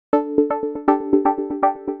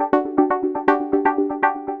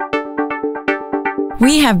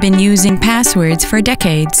We have been using passwords for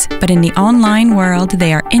decades, but in the online world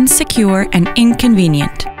they are insecure and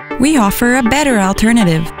inconvenient. We offer a better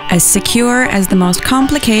alternative, as secure as the most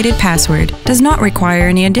complicated password, does not require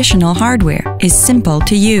any additional hardware, is simple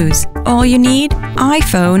to use. All you need?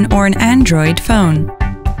 iPhone or an Android phone.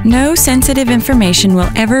 No sensitive information will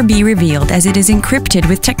ever be revealed, as it is encrypted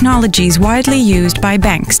with technologies widely used by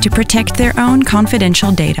banks to protect their own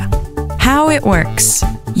confidential data. How it works.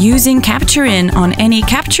 Using CaptureIn on any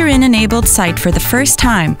CaptureIn-enabled site for the first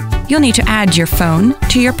time, you'll need to add your phone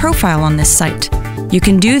to your profile on this site. You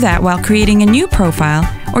can do that while creating a new profile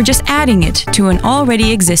or just adding it to an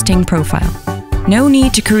already existing profile. No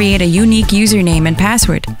need to create a unique username and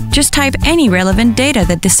password. Just type any relevant data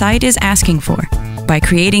that the site is asking for. By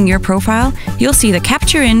creating your profile, you'll see the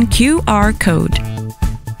CaptureIn QR code.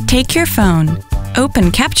 Take your phone,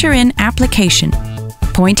 open CaptureIn application.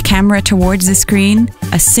 Point camera towards the screen,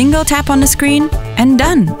 a single tap on the screen, and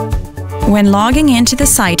done. When logging into the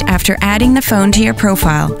site after adding the phone to your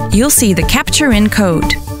profile, you'll see the CaptureIn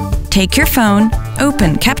code. Take your phone,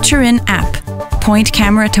 open CaptureIn app, point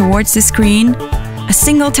camera towards the screen, a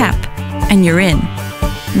single tap, and you're in.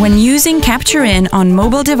 When using CaptureIn on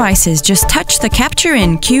mobile devices, just touch the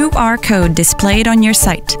CaptureIn QR code displayed on your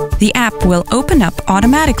site. The app will open up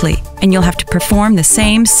automatically, and you'll have to perform the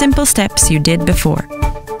same simple steps you did before.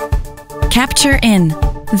 CaptureIn,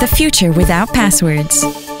 the future without passwords.